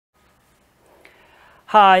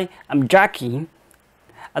Hi, I'm Jackie.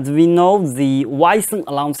 As we know, the Wisen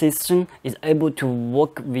alarm system is able to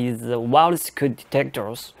work with wireless security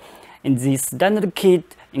detectors. In the standard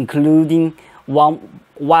kit, including one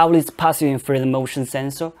wireless passive infrared motion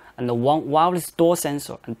sensor and one wireless door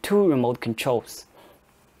sensor and two remote controls.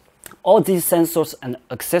 All these sensors and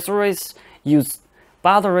accessories use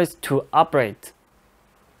batteries to operate.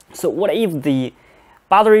 So what if the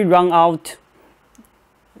battery run out?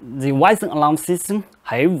 The Wisen alarm system,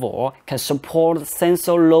 however, can support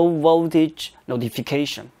sensor low voltage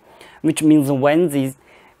notification, which means when the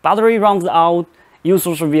battery runs out,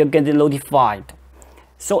 users will get notified.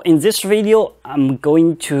 So in this video, I'm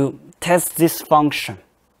going to test this function.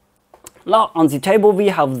 Now on the table, we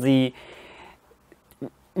have the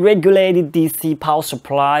regulated DC power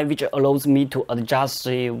supply, which allows me to adjust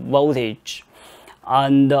the voltage.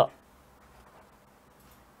 And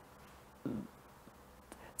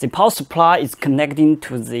the power supply is connecting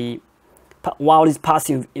to the wireless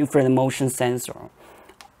passive infrared motion sensor.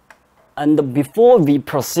 And before we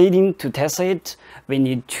proceeding to test it, we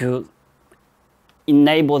need to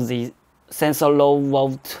enable the sensor low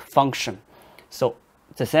volt function. So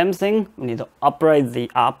the same thing, we need to operate the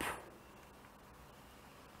app.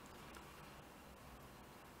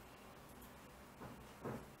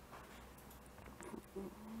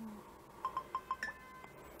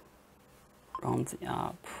 Run the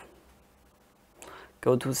app.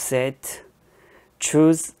 Go to set,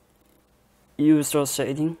 choose user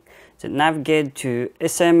setting, then navigate to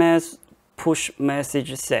SMS push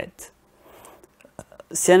message set.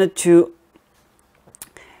 Send it to,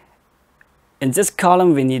 in this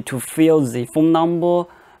column we need to fill the phone number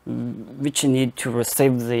which need to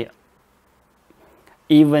receive the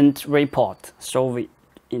event report. So we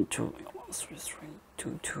into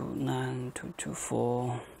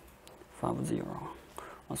 133.229.224.50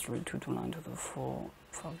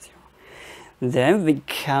 132.229.224.50. Then we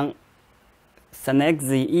can select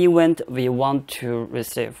the event we want to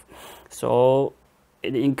receive. So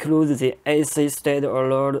it includes the AC state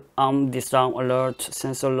alert, arm disarm alert,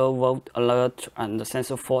 sensor low volt alert, and the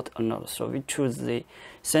sensor fault alert. So we choose the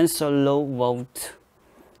sensor low volt.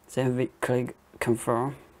 Then we click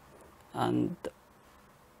confirm, and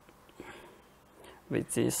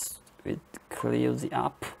with this we clear the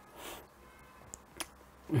app.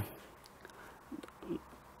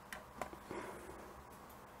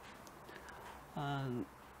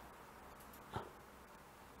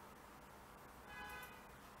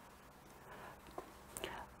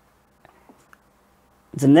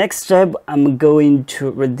 The next step, I'm going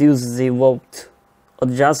to reduce the volt,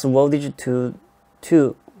 adjust voltage to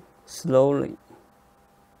 2 slowly.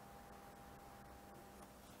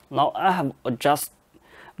 Now I have adjust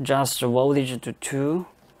voltage to 2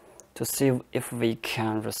 to see if we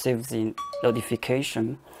can receive the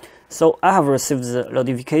notification. So I have received the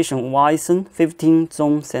notification Wisen 15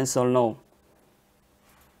 zone sensor low.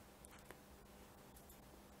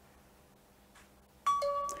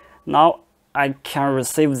 Now I can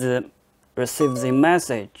receive the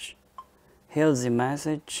message. Here's the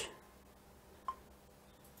message.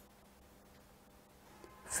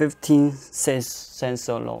 15 says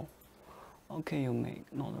sensor low. Okay, you may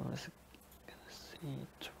not see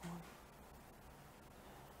it.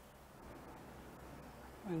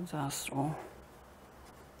 That's all.